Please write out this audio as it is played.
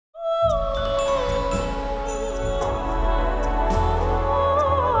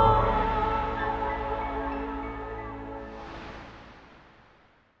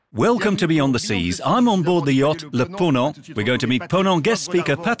Welcome to Beyond the Seas. I'm on board the yacht Le Ponant. We're going to meet Ponant guest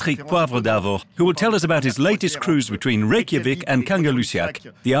speaker Patrick Poivre d'Arvor, who will tell us about his latest cruise between Reykjavik and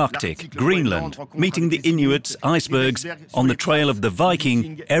Kangerlussuaq, the Arctic, Greenland, meeting the Inuits, icebergs, on the trail of the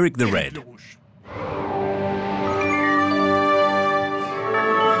Viking Eric the Red.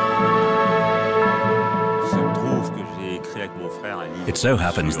 It so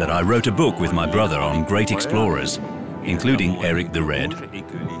happens that I wrote a book with my brother on great explorers, including Eric the Red,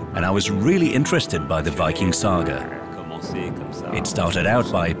 and I was really interested by the Viking saga. It started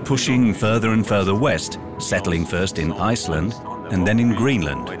out by pushing further and further west, settling first in Iceland and then in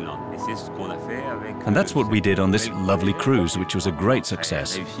Greenland. And that's what we did on this lovely cruise, which was a great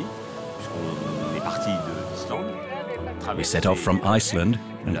success. We set off from Iceland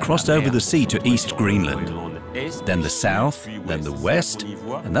and crossed over the sea to East Greenland, then the south, then the west,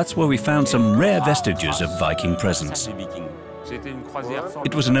 and that's where we found some rare vestiges of Viking presence.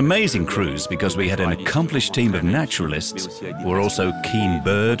 It was an amazing cruise because we had an accomplished team of naturalists who were also keen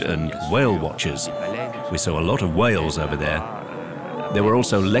bird and whale watchers. We saw a lot of whales over there. There were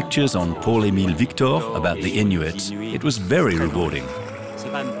also lectures on Paul-Émile Victor about the Inuits. It was very rewarding.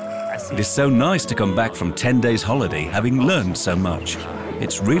 It is so nice to come back from 10 days holiday having learned so much.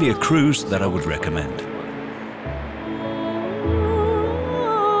 It's really a cruise that I would recommend.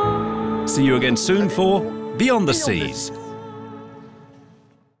 See you again soon for Beyond the Seas.